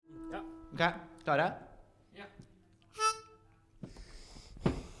Ok, klare? Ja.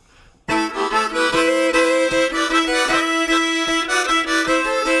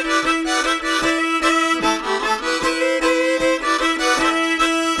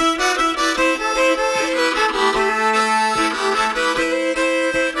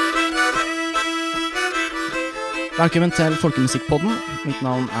 Velkommen til Folkemusikkpodden. Mitt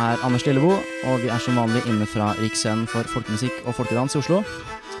navn er Anders Lillebo, og vi er som vanlig inne fra Riksscenen for folkemusikk og folkedans i Oslo.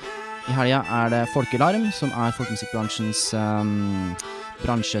 I helga er det Folkelarm, som er folkemusikkbransjens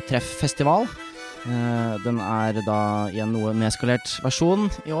bransjetrefffestival. Den er da i en noe nedskalert versjon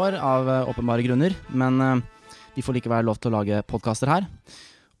i år, av åpenbare grunner, men de får likevel lov til å lage podcaster her.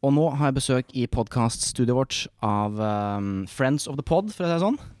 Og nå har jeg besøk i podcaststudioet vårt av Friends of the Pod, for å si det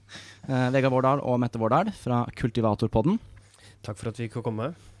sånn. Vegard Vårdal og Mette Vårdal fra Kultivatorpodden. Takk for at vi kunne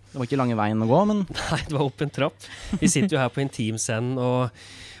komme. Det var ikke lange veien å gå, men... Nei, det var opp en trapp. Vi sitter jo her på Intimscenen og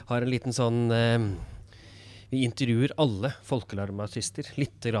har en liten sånn... vi intervjuer alle folkelarmartister,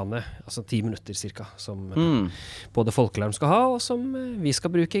 litt grann, altså 10 minutter cirka, som både folkelarm skal ha, og som vi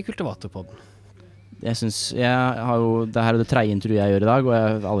skal bruke i Kultivatorpodden. Jeg synes, det her er det 3. intervjuet jeg gjør i dag, og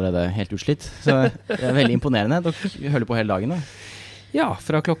jeg er allerede helt utslitt. Så det er veldig imponerende. Dere holder på hele dagen da. Ja,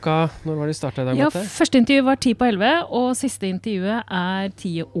 fra klokka... Når var det startet i dag, Mette? Ja, første intervju var 10:11, og siste intervjuet er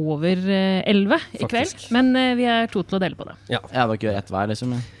 10:11 i kveld. Men vi er 2 til å dele på det. Ja, dere gjør ett hver,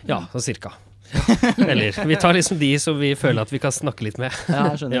 liksom. Ja, så cirka. Eller, vi tar liksom de som vi føler at vi kan snakke litt med. Ja,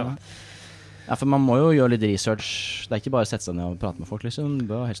 jeg skjønner det. Ja, for man må jo gjøre litt research. Det er ikke bare å sette seg ned og prate med folk, liksom. Du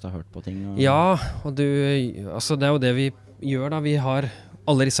bør helst ha hørt på ting. Og... Ja, og altså det er jo det vi gjør da. Vi har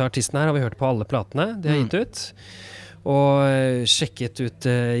alle disse artistene her, har vi hørt på alle platene de har gitt ut. Og sjekket ut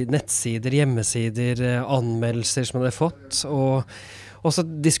nettsider, hjemmesider, anmeldelser som de hadde fått, og også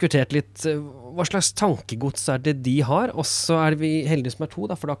diskutert litt hva slags tankegods er det de har, og så er vi heldige som er 2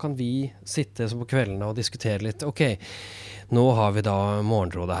 da, for da kan vi sitte som på kveldene og diskutere litt. Ok, nå har vi da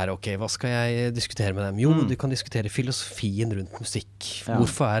morgenrådet her, ok, hva skal jeg diskutere med dem? Jo, du kan diskutere filosofien rundt musikk.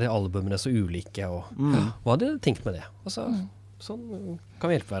 Hvorfor er albumene så ulike, og hva hadde du tenkt med det? Og så, sånn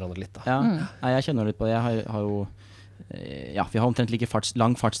kan vi hjelpe hverandre litt da. Ja, jeg kjenner litt på det. Jeg har jo ja, vi har omtrent like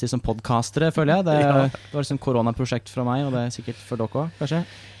lang fartstid som podcastere, føler jeg. Det var liksom koronaprosjekt fra meg, og det er sikkert for dere også, kanskje?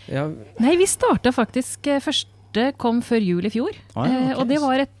 Ja. Nei, vi startet faktisk første kom før jul i fjor. Okay. Og det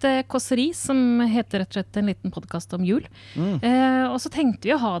var et kåseri som heter rett og slett en liten podcast om jul. Og så tenkte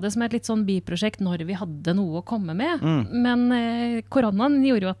vi å ha det som et litt sånn biprosjekt når vi hadde noe å komme med. Men koronaen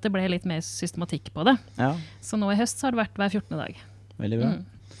gjorde jo at det ble litt mer systematikk på det. Ja. Så nå i høst så har det vært hver 14. dag. Veldig bra.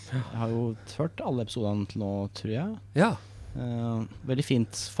 Jeg har jo hørt alle episodene til nå, tror jeg. Ja. Veldig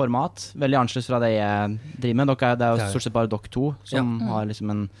fint format. Veldig annerledes fra det jeg driver med. Det er jo stort sett bare dere 2 som har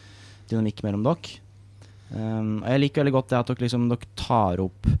liksom en dynamikk mellom dere. Og jeg liker veldig godt det at dere tar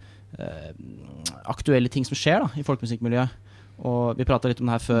opp aktuelle ting som skjer da, i folkemusikkmiljøet. Og vi pratet litt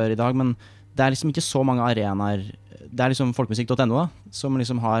om det her før i dag, men det er liksom ikke så mange arenaer. Det er liksom folkemusikk.no da, som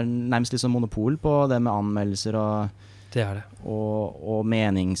liksom har nærmest litt sånn monopol på det med anmeldelser og det er det. Og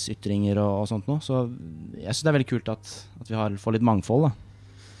meningsytringer og sånt noe. Så jeg synes det er veldig kult at vi får litt mangfold da.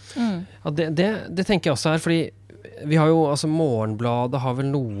 Ja, det tenker jeg også her, fordi vi har jo, altså Morgenbladet har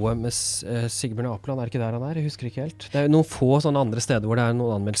vel noe med Sigbjørn Apeland, er det ikke der han er? Jeg husker ikke helt. Det er noen få sånne andre steder hvor det er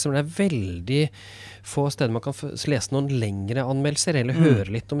noen anmeldelser, men det er veldig få steder man kan lese noen lengre anmeldelser, eller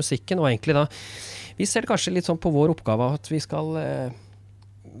høre litt om musikken, og egentlig da, vi ser det kanskje litt sånn på vår oppgave at vi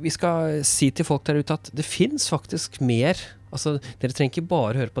skal si til folk der ute at det finnes faktisk mer. Altså, dere trenger ikke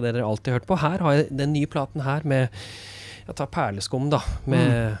bare høre på det dere alltid har hørt på. Her har jeg den nye platen her med, jeg tar Perleskum da,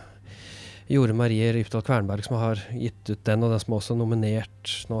 med Jore Marie Rypdal Kvernberg som har gitt ut den, og den som er også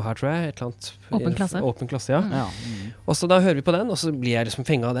nominert nå her, tror jeg, et eller annet. Åpen klasse, ja. Og så da hører vi på den, og så blir jeg liksom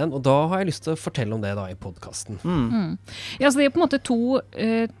fenget av den, og da har jeg lyst til å fortelle om det da i podcasten. Ja, så det er på en måte to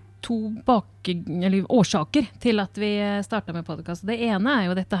årsaker til at vi startet med podcast. Det ene er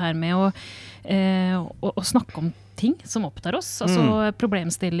jo dette her med å snakke om ting som opptar oss, altså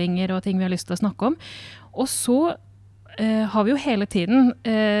problemstillinger og ting vi har lyst til å snakke om. Og så har vi jo hele tiden,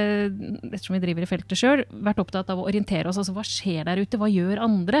 ettersom vi driver i feltet selv, vært opptatt av å orientere oss, altså hva skjer der ute, hva gjør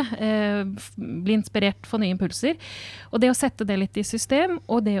andre, bli inspirert, få nye impulser. Og det å sette det litt i system,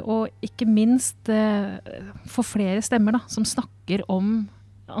 og det å ikke minst få flere stemmer da, som snakker om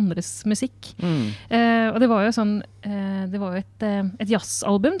andres musikk. Og det var jo sånn, det var jo et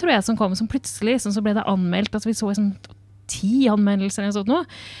jazzalbum, tror jeg, som kom, som plutselig, så ble det anmeldt, altså vi så liksom 10 anmeldelser eller sånt nå.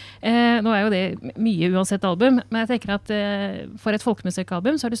 Nå er jo det mye uansett album, men jeg tenker at for et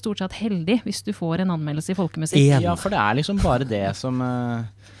folkemusikkalbum så er det stort sett heldig hvis du får en anmeldelse i folkemusikk. Ja, for det er liksom bare det som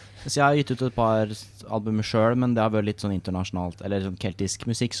Så jeg har gitt ut et par albumer selv, men det har vært litt sånn internasjonalt, eller sånn keltisk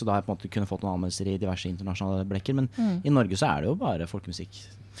musikk, så da har jeg på en måte kunnet fått noen anmeldelser i diverse internasjonale blekker, men i Norge så er det jo bare folkemusikk.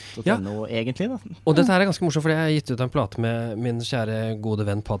 .no, egentlig da. Og dette her er ganske morsomt, fordi jeg har gitt ut en plate med min kjære gode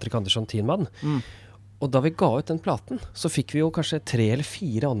venn Patrick Andersson Tienmann. Og da vi ga ut den platen, så fikk vi jo kanskje 3 eller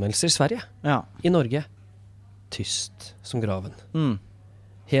 4 anmeldelser i Sverige. Ja. I Norge. Tyst som graven.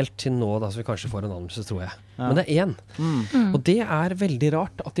 Helt til nå da, så vi kanskje får en anmeldelse, tror jeg. Ja. Men det er 1. Og det er veldig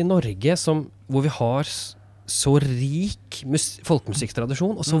rart at i Norge, hvor vi har så rik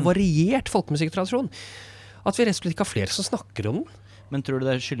folkemusikktradisjon, og så variert folkemusikktradisjon, at vi rett og slett ikke har flere som snakker om den. Men tror du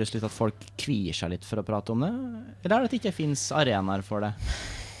det skyldes litt at folk kvier seg litt for å prate om det? Eller er det at det ikke finnes arenaer for det?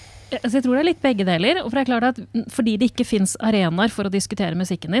 Altså jeg tror det er litt begge deler, og for det er klart at fordi det ikke finnes arenaer for å diskutere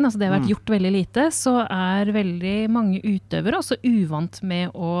musikken din, altså det har vært gjort veldig lite, så er veldig mange utøvere også uvant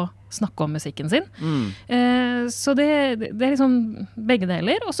med å snakke om musikken sin. Så det er liksom begge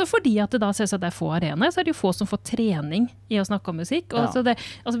deler. Også fordi at det da ses at det er få arenaer, så er det jo få som får trening i å snakke om musikk. Og så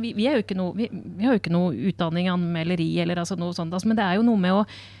altså vi er jo ikke noe, vi har jo ikke noe utdanning, anmelderi eller altså noe sånt, altså, men det er jo noe med å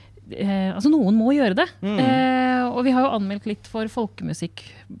altså noen må gjøre det. Og vi har jo anmeldt litt for folkemusikk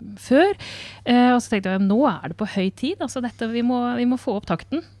før. Og så tenkte jeg, nå er det på høy tid. Altså dette, vi må få opp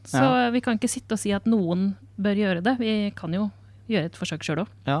takten. Så vi kan ikke sitte og si at noen bør gjøre det. Vi kan jo gjøre et forsøk selv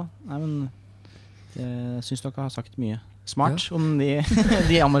også. Ja, nei, men jeg synes dere har sagt mye smart om de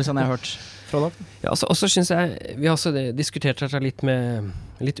anmeldelsene jeg har hørt fra dere. Ja, og så synes jeg, vi har også diskutert dette litt med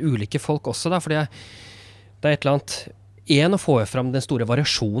litt ulike folk også da, fordi det er et eller annet å få frem den store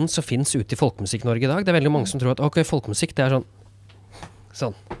variasjonen som finnes ute i folkemusikk Norge i dag. Det er veldig mange som tror at ok, folkemusikk det er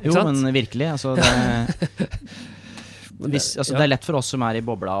sånn. Jo, men virkelig, altså det er lett for oss som er i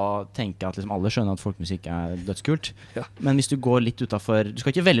bobla å tenke at liksom alle skjønner at folkemusikk er dødskult. Men hvis du går litt utenfor, du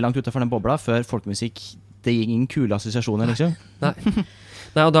skal ikke veldig langt utenfor den bobla før folkemusikk, det gir ingen kule assosiasjoner, liksom.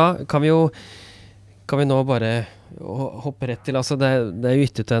 Nei, og da kan vi nå bare hoppe rett til, altså det er jo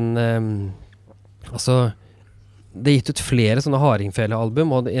gitt ut det er gitt ut flere sånne hardingfele-album,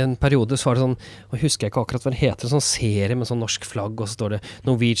 og i en periode så var det sånn, og husker jeg ikke akkurat hva det heter, en sånn serie med sånn norsk flagg, og så står det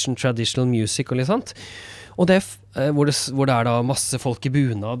Norwegian Traditional Music og litt sånt. Og det hvor det er da masse folk i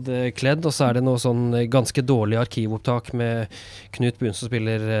bunad kledd, og så er det noe sånn ganske dårlig arkivopptak med Knut Buen som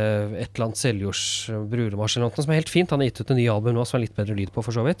spiller et eller annet Seljords bruremarsj eller noe som er helt fint. Han har gitt ut en ny album nå som er litt bedre lyd på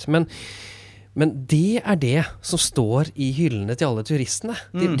for så vidt. Men det er det som står i hyllene til alle turistene.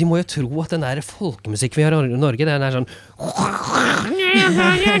 De må jo tro at den der folkemusikk vi har i Norge, den er sånn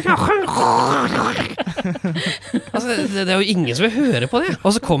altså, det er jo ingen som vil høre på det.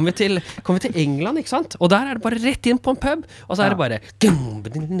 Og så kommer vi til England, ikke sant? Og der er det bare rett inn på en pub, og så er det bare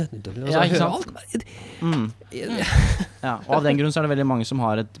ja, ikke sant? Ja, og av den grunn så er det veldig mange som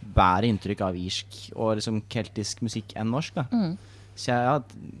har et bedre inntrykk av irsk og liksom keltisk musikk enn norsk da. Så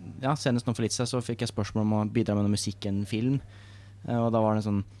senest nå for litt siden så fikk jeg spørsmål om å bidra med noe musikk i en film, og da var det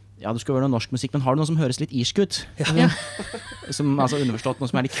sånn, ja, du skal være noe norsk musikk, men har du noe som høres litt irsk ut? Som altså underforstått noe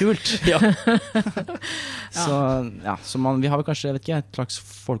som er litt kult. Så vi har vel kanskje, jeg vet ikke, et slags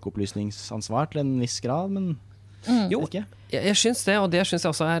folkeopplysningsansvar til en viss grad, men jo, jeg synes det, og det synes jeg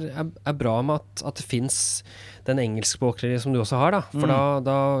også er bra med at det finnes den engelskspråklige som du også har da, for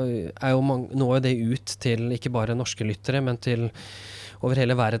da er jo nå det ut til ikke bare norske lyttere, men til over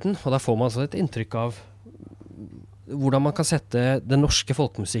hele verden, og da får man altså et inntrykk av hvordan man kan sette den norske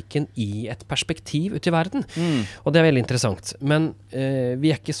folkemusikken i et perspektiv ut i verden. Og det er veldig interessant. Men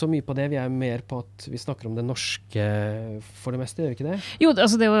vi er ikke så mye på det, vi er mer på at vi snakker om det norske for det meste, gjør vi ikke det? Jo,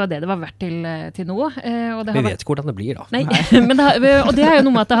 altså det var det var vært til nå. Og det vi vet ikke hvordan det blir da. Nei, men og det er jo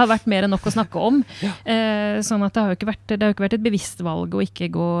noe med at det har vært mer enn nok å snakke om. Sånn at det har jo ikke vært et bevisst valg å ikke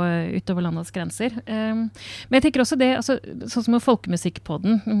gå utover landets grenser. Men jeg tenker også det, altså, sånn som med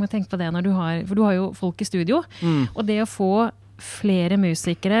folkemusikkpodden, du må tenke på det for du har jo folk i studio, og det å få flere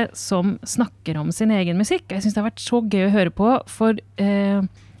musikere som snakker om sin egen musikk, jeg synes det har vært så gøy å høre på, for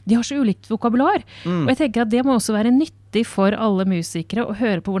de har så ulikt vokabular. Og jeg tenker at det må også være nyttig for alle musikere å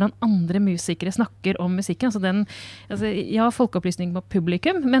høre på hvordan andre musikere snakker om musikken. Altså folkeopplysning på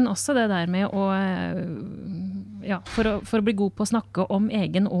publikum, men også det der med å for å bli god på å snakke om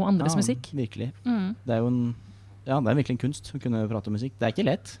egen og andres musikk. Virkelig. Det er jo det er virkelig en kunst å kunne prate om musikk. Det er ikke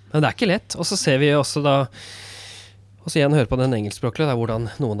lett. Men det er ikke lett, og så ser vi også da og så igjen høre på den engelskspråklige, det er hvordan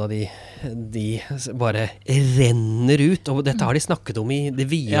noen av de bare renner ut, og dette har de snakket om i det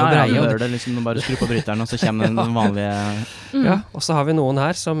vide og breie. Ja, hører det liksom, bare skru på bryteren, og så kommer den vanlige... Ja, og så har vi noen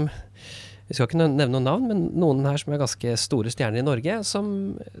her som, vi skal ikke nevne noen navn, men noen her som er ganske store stjerner i Norge,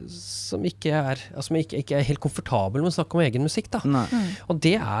 som ikke er helt komfortabel med å snakke om egen musikk da. Og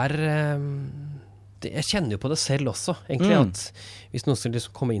det er jeg kjenner jo på det selv også, egentlig, at hvis noen skulle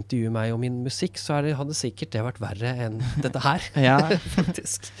liksom komme og intervjue meg om min musikk, så hadde sikkert det vært verre enn dette her,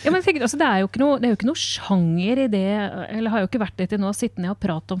 faktisk. Ja, men jeg tenker, altså, det er jo ikke noe sjanger i det, eller har jo ikke vært det til nå, å sitte ned og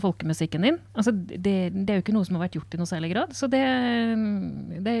prate om folkemusikken din. Altså, det er jo ikke noe som har vært gjort i noe særlig grad, så det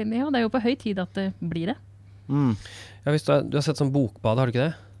er jo på høy tid at det blir det. Ja, hvis du har sett sånn bokbad, har du ikke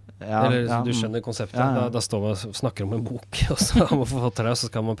det? Eller du skjønner konseptet, da står man og snakker om en bok, og så har man forfatter det, og så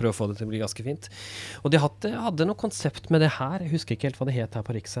skal man prøve å få det til å bli ganske fint. Og de hadde noe konsept med det her, jeg husker ikke helt hva det het her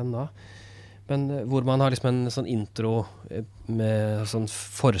på Riksen da, men hvor man har liksom en sånn intro med sånn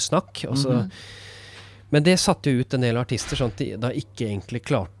forsnakk, og så men det satte jo ut en del artister sånn at de da ikke egentlig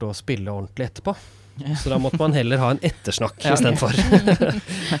klarte å spille ordentlig etterpå. Så da måtte man heller ha en ettersnakk i stedet for.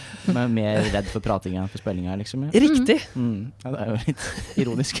 Men mer redd for pratinga enn for spillinga, liksom. Ja. Riktig! Ja, det er jo litt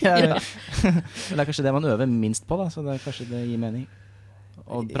ironisk. Det er kanskje det man øver minst på, da, så det er kanskje det gir mening.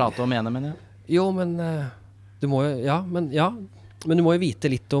 Å prate og mene, men ja. Jo, men du må jo, men du må jo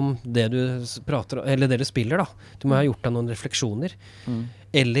vite litt om det du prater om, eller det du spiller da. Du må ha gjort deg noen refleksjoner.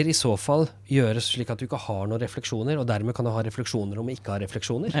 Eller i så fall gjøres slik at du ikke har noen refleksjoner, og dermed kan du ha refleksjoner om å ikke ha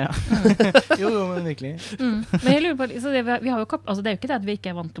refleksjoner. Ja. jo, men virkelig. Men jeg lurer på, så vi har jo altså det er jo ikke det at vi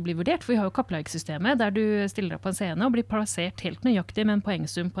ikke er vant til å bli vurdert, for vi har jo kappleiksystemet, der du stiller deg på en scene og blir plassert helt nøyaktig med en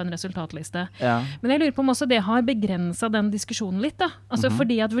poengsum på en resultatliste. Ja. Men jeg lurer på om også det har begrenset den diskusjonen litt, da. Altså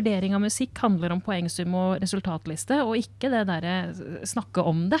fordi at vurdering av musikk handler om poengsum og resultatliste, og ikke det der snakke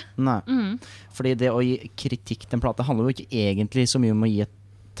om det. Nei. Fordi det å gi kritikk til en plate handler jo ikke egentlig så mye om å gi et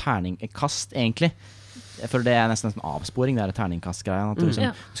terningkast, egentlig. For det er nesten en avsporing, det er terningkast-greien. At du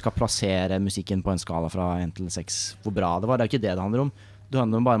skal plassere musikken på en skala fra 1 til 6. Hvor bra det var, det er jo ikke det det handler om. Det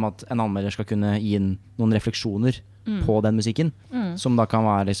handler bare om at en anmelder skal kunne gi noen refleksjoner på den musikken, som da kan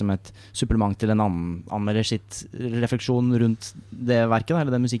være liksom et supplement til en annen anmelder sitt refleksjon rundt det verket,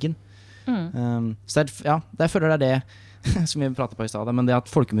 eller den musikken. Så jeg føler det er det som vi pratet på i stedet, men det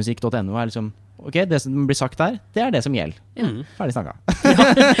at folkemusikk.no er liksom ok, det som blir sagt der, det er det som gjelder. Ferdig snakket.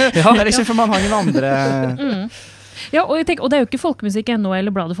 Det er liksom for man har ingen andre... Ja, og det er jo ikke folkemusikk.no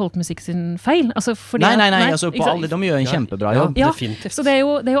eller bladet Folkemusikk sin feil. Altså nei, altså på alle, de gjør en kjempebra jobb. Ja, definitivt. Så det er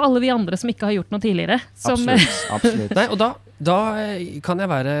jo alle vi andre som ikke har gjort noe tidligere. Som Absolutt. Nei, og da kan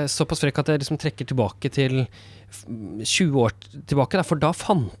jeg være såpass frekk at jeg liksom trekker tilbake til 20 år tilbake, for da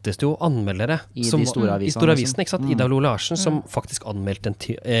fantes det jo anmeldere i de store avisene, ikke sant? Ida Lo Larsen, som faktisk anmeldte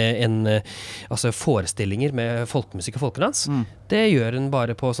altså forestillinger med folkemusikk og folkedans. Det gjør hun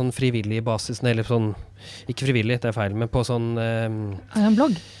bare på sånn frivillig basis, eller sånn, ikke frivillig, det er feil, men på sånn en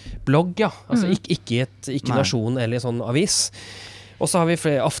blogg? Blogg, ja. Altså ikke Nasjon eller sånn avis. Og så har vi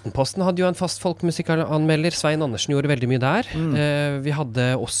Aftenposten hadde jo en fast folkemusikkanmelder, Svein Andersen gjorde veldig mye der. Vi hadde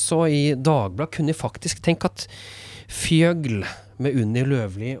også i Dagbladet, kunne faktisk tenke at Fjøgl med Unni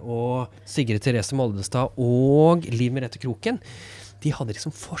Løvli og Sigrid Therese Moldestad og Liv Merete Kroken, de hadde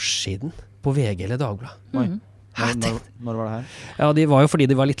liksom forsiden på VG eller Dagbladet. Når var det her? Ja, de var jo fordi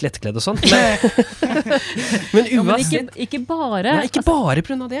de var litt lettkledd og sånn. Men uansett... Men ikke bare... Nei, ikke bare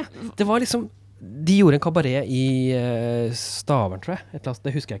på grunn av det. Det var liksom... De gjorde en kabaret i Stavern, tror jeg.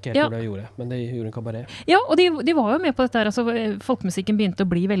 Det husker jeg ikke helt hvor de gjorde, men de gjorde en kabaret. Ja, og de var jo med på dette her. Altså, folkemusikken begynte å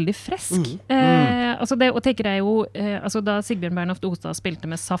bli veldig fresk. Altså det, og tenker jeg jo, altså da Sigbjørn Bernhoft Ostad spilte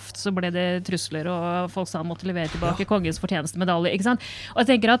med Saft, så ble det trusler, og folk sa han måtte levere tilbake kongens fortjenestemedalje, ikke sant? Og jeg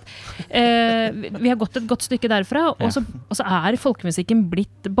tenker at vi har gått et godt stykke derfra, og så er folkemusikken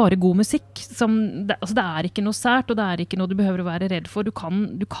blitt bare god musikk. Altså det er ikke noe sært, og det er ikke noe du behøver å være redd for. Du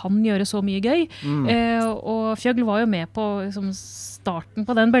kan gjøre så mye gøy. Og Fjøgl var jo med på liksom, starten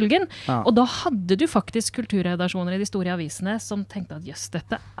på den bølgen, og da hadde du faktisk kulturredaksjoner i de store avisene som tenkte at jøss,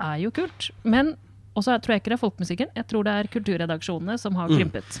 dette er jo kult, men også tror jeg ikke det er folkemusikken, jeg tror det er kulturredaksjonene som har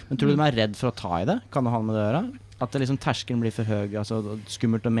krympet. Men tror du de er redd for å ta i det? Kan det ha med det å gjøre? At det liksom, terskelen blir for høy, altså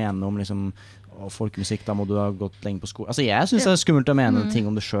skummelt å mene om liksom, folkemusikk, da må du ha gått lenge på skole. Altså jeg synes det er skummelt å mene ting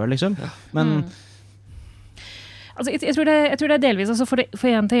om det selv, liksom, men Altså, jeg tror det er delvis, altså for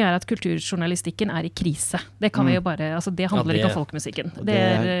en ting er at kulturjournalistikken er i krise. Det kan vi jo bare, altså det handler ikke om folkemusikken. Det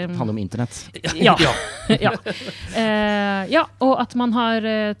handler om internett. Ja, og at man har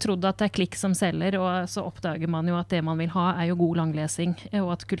trodd at det er klikk som selger, og så oppdager man jo at det man vil ha er jo god langlesing,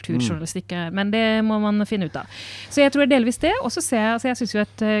 og at kulturjournalistikk er, men det må man finne ut av. Så jeg tror det er delvis det, og så ser jeg, altså jeg synes jo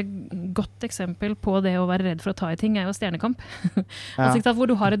et godt eksempel på det å være redd for å ta i ting er jo Stjernekamp. Altså, hvor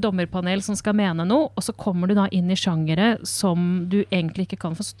du har et dommerpanel som skal mene noe, og så kommer du da inn i sjangere som du egentlig ikke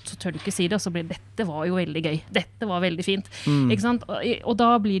kan, for så tør du ikke si det, og så blir dette var jo veldig gøy, dette var veldig fint, ikke sant? Og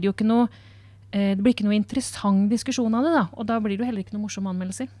da blir det jo ikke noe, det blir ikke noe interessant diskusjon av det da, og da blir det jo heller ikke noe morsom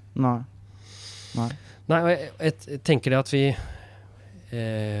anmeldelse. Nei, og jeg tenker det at vi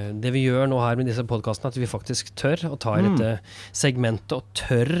det vi gjør nå her med disse podcastene, at vi faktisk tør å ta i dette segmentet, og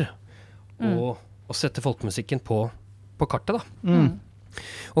tør å sette folkemusikken på kartet da.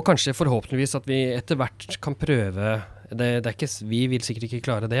 Og kanskje forhåpentligvis at vi etter hvert kan prøve, det er ikke, vi vil sikkert ikke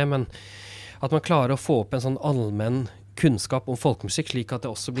klare det, men at man klarer å få opp en sånn allmenn kunnskap om folkemusikk, slik at det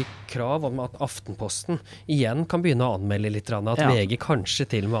også blir krav om at Aftenposten igjen kan begynne å anmelde litt, at VG kanskje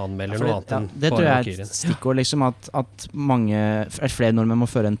til og med anmelder noe annet enn det tror jeg er et stikkord, liksom, at flere nordmenn må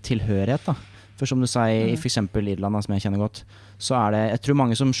føre en tilhørighet da. For som du sier, i for eksempel Irland, som jeg kjenner godt, så er det, jeg tror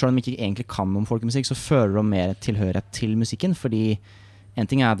mange som selv om de ikke egentlig kan om folkemusikk, så føler de mer tilhørighet til musikken, fordi en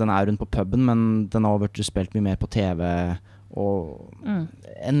ting er at den er rundt på puben, men den har vært spilt mye mer på TV, og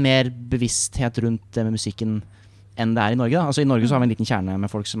en mer bevissthet rundt det med musikken enn det er i Norge da. Altså i Norge så har vi en liten kjerne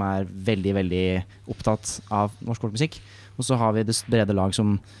med folk som er veldig, veldig opptatt av norsk folkemusikk, og så har vi det brede lag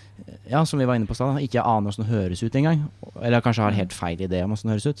som vi var inne på stedet, ikke aner hvordan det høres ut engang, eller kanskje har helt feil idé om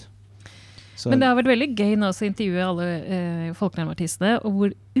hvordan det høres ut. Så. Men det har vært veldig gøy nå å intervjue alle folkeartistene, og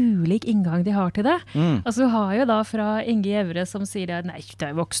hvor ulik inngang de har til det. Altså du har jo da fra Inge Gjevre som sier at nei, det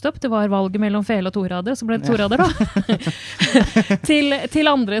er vokst opp, det var valget mellom fele og torader, så ble det torader da. til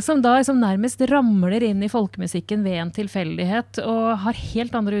andre som da som nærmest ramler inn i folkemusikken ved en tilfeldighet, og har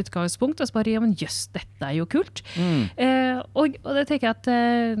helt andre utgangspunkt, og så bare, ja, men jøss, dette er jo kult. Og det tenker jeg at,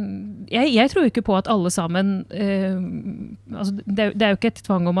 jeg tror ikke på at alle sammen, altså det er jo ikke et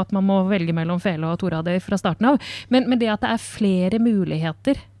tvang om at man må velge mellom fele og torader fra starten av, men det at det er flere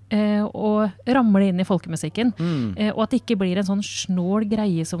muligheter og ramle inn i folkemusikken, og at det ikke blir en sånn snål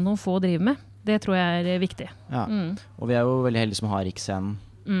greie som noen få driver med, det tror jeg er viktig. Ja, og vi er jo veldig heldige som har Riksscenen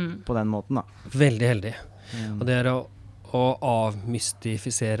på den måten da. Veldig heldige. Og det er å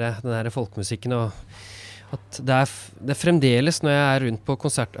avmystifisere den her folkemusikken, og at det er fremdeles når jeg er rundt på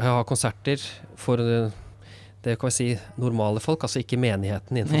jeg har konserter for det kan vi si normale folk, altså ikke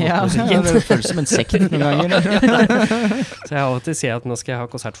menigheten innenfor folkemusikken. Ja, det føles som en sekt noen ganger. Så jeg av og til sier at nå skal jeg ha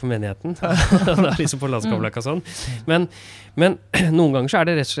konsert for menigheten. Det er liksom på landskapsløk og sånn. Men noen ganger så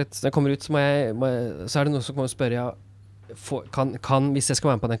er det rett og slett, når jeg kommer ut, så er det noen som kommer og spør, hvis jeg skal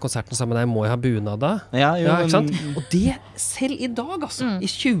være med på den konserten sammen med deg, må jeg ha bunad da? Ja, ikke sant? Og det, selv i dag altså, i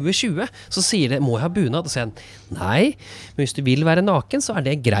 2020, så sier det, må jeg ha bunad? Og så sier han, nei, men hvis du vil være naken, så er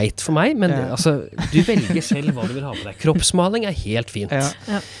det greit for meg, men altså, du velger selv hva du vil ha på deg. Kroppsmaling er helt fint.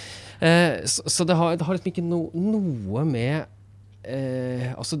 Så det har liksom ikke noe med,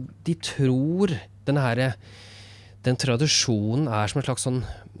 altså, de tror den tradisjonen er som en slags sånn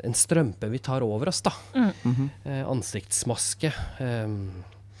en strømpe vi tar over oss da. Ansiktsmaske.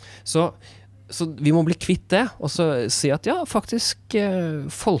 Så vi må bli kvitt det, og så si at ja, faktisk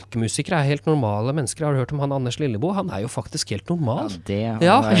folkemusikere er helt normale mennesker. Har du hørt om han Anders Lillebo? Han er jo faktisk helt normal. Ja,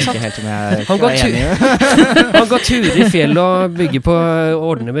 det er ikke helt som jeg er enig i. Han går turer i fjell og bygger på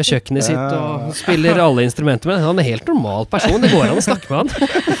ordene med kjøkkenet sitt og spiller alle instrumenter med. Han er en helt normal person, det går an å snakke med han.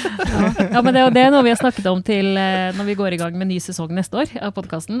 Ja, men det er noe vi har snakket om til når vi går i gang med ny sesong neste år av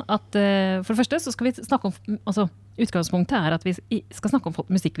podcasten, at for det første så skal vi snakke om, altså utgangspunktet er at vi skal snakke om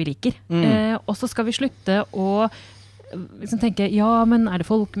musikk vi liker. Og så skal vi slutte å liksom tenke, ja, men er det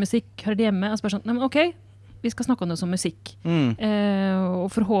folkemusikk, hører det hjemme? Og så bare sånn, nei, men ok, vi skal snakke om det som musikk. Og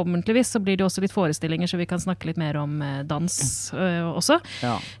forhåpentligvis så blir det også litt forestillinger, så vi kan snakke litt mer om dans også.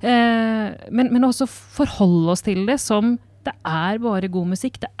 Ja. Men også forholde oss til det som det er bare god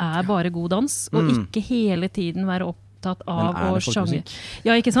musikk, det er bare god dans, og ikke hele tiden være opptatt av å sjange.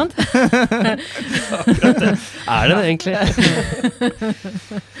 Ja, ikke sant? Akkurat det. Er det egentlig?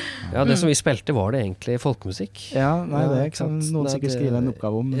 Ja, det som vi spilte var det egentlig folkemusikk. Ja, nei, det er ikke sant. Noen sikkert skriver en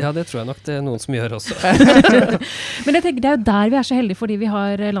oppgave om. Ja, det tror jeg nok det er noen som gjør også. Men jeg tenker, det er jo der vi er så heldige, fordi vi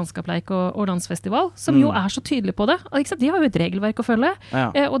har landskapleik og landsfestival, som jo er så tydelig på det. Ikke sant? De har jo et regelverk å følge,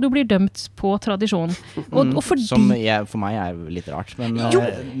 og du blir dømt på tradisjon. Og fordi... Som for meg er litt rart, men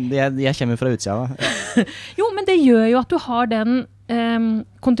jeg kommer fra utsida. Jo, men det gjør jo at du har den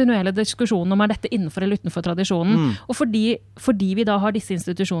kontinuerlige diskusjonen om er dette innenfor eller utenfor tradisjonen. Og fordi vi da har disse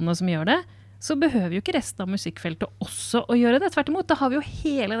institusjonene som gjør det, så behøver jo ikke resten av musikkfeltet også å gjøre det. Tvert imot, da har vi jo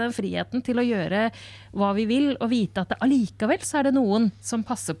hele den friheten til å gjøre hva vi vil, og vite at allikevel så er det noen som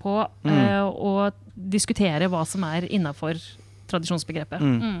passer på å diskutere hva som er innenfor tradisjonsbegrepet.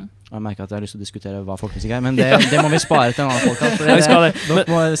 Jeg merker at jeg har lyst til å diskutere hva folkemusikk er, men det må vi spare til en annen podcast, for dere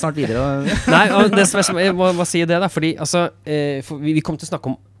må snart videre. Nei, jeg må si det da, fordi altså, vi kommer til å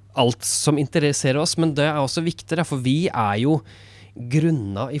snakke om alt som interesserer oss, men det er også viktig, for vi er jo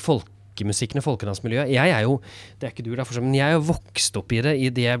grunna i folkemusikken folkemusikken og folkedansmiljøet. Jeg er jo, det er ikke du da, men jeg er jo vokst opp i det,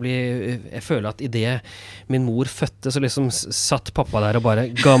 jeg føler at i det min mor fødte, så liksom satt pappa der og bare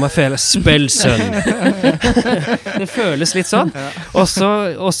ga meg fele, spill sønn. Det føles litt sånn. Og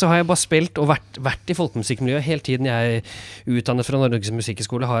så har jeg bare spilt og vært i folkemusikkmiljøet hele tiden. Jeg er utdannet fra Norges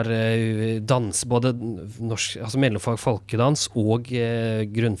Musikkskole, har både norsk, altså mellomfag folkedans og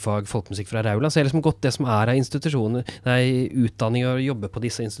grunnfag folkemusikk fra Rauland, så jeg har liksom gått det som er av institusjoner, utdanning og jobbe på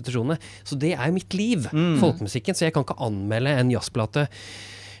disse institusjonene. Så det er mitt liv, folkemusikken, så jeg kan ikke anmelde en jazzplate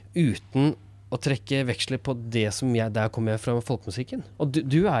uten å trekke veksler på det som der kommer jeg fra folkemusikken. Og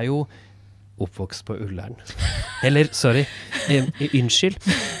du er jo oppvokst på Ullern. Eller, sorry, unnskyld,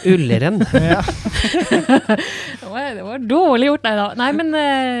 Ulleren. Ja. Det var dårlig gjort, nei da. Nei, men,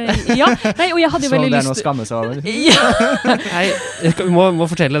 ja. Nei, og jeg hadde jo veldig lyst... Så det er noe å skamme seg over? Ja. Nei, vi må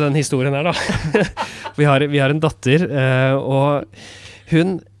fortelle den historien her da. Vi har en datter, og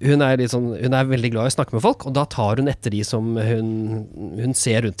hun er litt sånn, hun er veldig glad i å snakke med folk, og da tar hun etter de som hun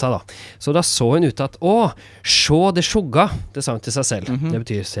ser rundt seg da. Så da så hun ut at, se det skjogga, det sa hun til seg selv. Det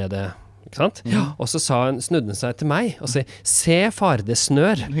betyr se det, ikke sant? Ja. Og så snudde hun seg til meg og sa, se far, det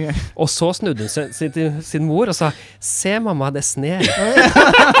snør. Og så snudde hun seg til sin mor og sa, se mamma, det sner.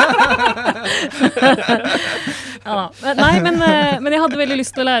 Ja, nei, men jeg hadde veldig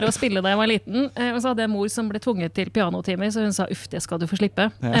lyst til å lære å spille da jeg var liten, og så hadde jeg en mor som ble tvunget til pianotimer, så hun sa, uff, det skal du få slippe.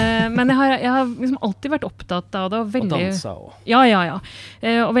 Men jeg har liksom alltid vært opptatt av det, og dansa også. Ja.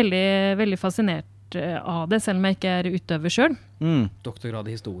 Og veldig, veldig fascinert av det, selv om jeg ikke er utøver selv. Doktorgrad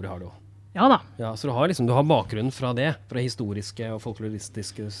i historie har du også. Ja da. Ja, så du har bakgrunnen fra det, fra historiske og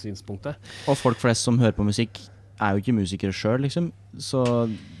folkloristiske synspunkter. Og folk flest som hører på musikk er jo ikke musikere selv, liksom.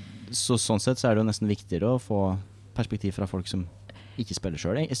 Så sånn sett så er det jo nesten viktigere å få perspektiv fra folk som ikke spiller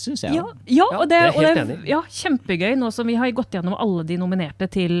selv, synes jeg. Ja, og det er kjempegøy nå som vi har gått gjennom alle de nominerte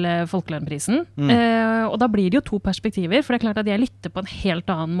til Folklornprisen. Og da blir det jo 2 perspektiver, for det er klart at jeg lytter på en helt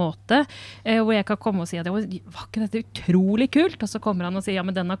annen måte, hvor jeg kan komme og si at var ikke dette utrolig kult? Og så kommer han og sier, ja,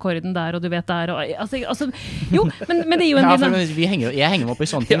 men den akkorden der, og du vet der, og, altså, jo, men det er jo en... Jeg henger meg opp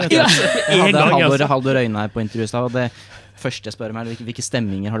i sånne ting, vet du. Jeg hadde Haldor Øyne her på intervjuet, og det første jeg spør meg, hvilke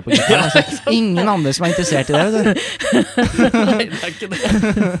stemminger har du på gitar? Altså, ingen andre som er interessert i det, vet du. Nei, det er ikke det.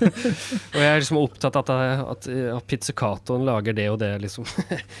 Og jeg er liksom opptatt av at pizzicatoen lager det og det, liksom.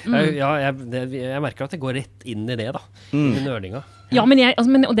 Jeg merker at jeg går rett inn i det, da. Inn i nørdinga. Ja, men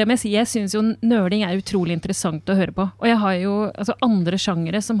og det må jeg si, jeg synes jo nørding er utrolig interessant å høre på. Og jeg har jo andre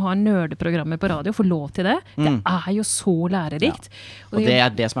sjangere som har nerdeprogrammer på radio, får lov til det. Det er jo så lærerikt. Ja. Og det er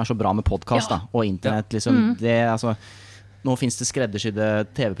det som er så bra med podcast da, og internett, liksom. Det er altså... Nå finnes det skreddersydde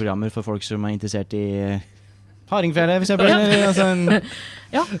TV-programmer for folk som er interessert i hardingfele, for eksempel.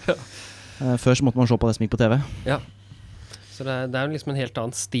 Før så måtte man se på det som gikk på TV. Ja, så det er jo liksom en helt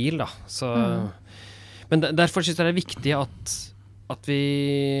annen stil da. Så, men derfor synes jeg det er viktig at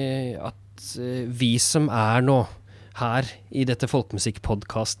vi som er nå her i dette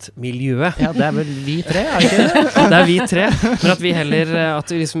folkemusikk-podcast-miljøet. Ja, det er vel vi 3, er det ikke det? Det er vi 3, men at vi heller,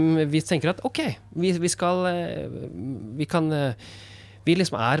 vi tenker at ok, vi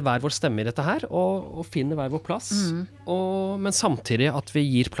liksom er hver vår stemme i dette her, og finner hver vår plass, men samtidig at vi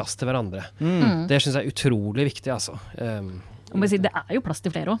gir plass til hverandre. Det synes jeg er utrolig viktig, altså. Må jeg si, det er jo plass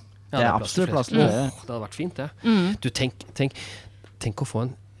til flere også. Ja, det er absolutt plass til flere. Det hadde vært fint, det. Du, tenk å få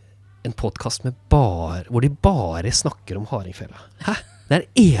en podcast hvor de bare snakker om hardingfela. Hæ? Det er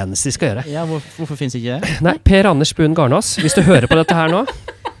det eneste de skal gjøre. Ja, hvorfor finnes ikke det? Nei, Per Anders Buen Garnås, hvis du hører på dette her nå,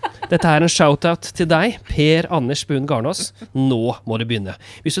 dette er en shoutout til deg, Per Anders Buen Garnås. Nå må du begynne.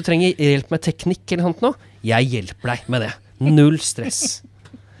 Hvis du trenger hjelp med teknikk eller sånt nå, jeg hjelper deg med det. Null stress.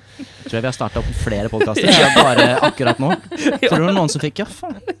 Jeg tror vi har startet opp flere podcaster, bare akkurat nå. Tror du noen som fikk,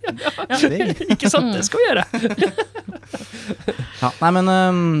 faen. Ikke sant, det skal vi gjøre. Nei, men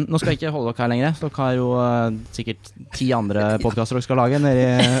nå skal jeg ikke holde dere her lenger. Dere har jo sikkert 10 andre podcaster dere skal lage nede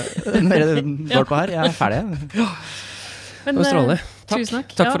på her. Jeg er ferdig. Det var strålende. Tusen takk.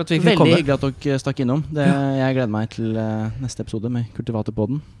 Takk for at vi fikk komme. Veldig hyggelig at dere stakk innom. Jeg gleder meg til neste episode med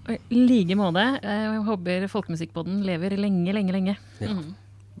Kultivatorpodden. Like måte. Jeg håper Folkemusikkpodden lever lenge, lenge, lenge. Ja.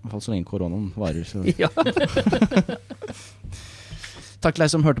 I hvert fall så lenge koronaen varer. Så. Ja. Takk til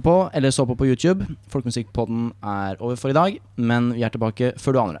deg som hørte på, eller så på YouTube. Folkemusikkpodden er over for i dag, men vi er tilbake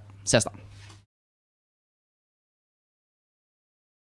før du aner det. Ses da.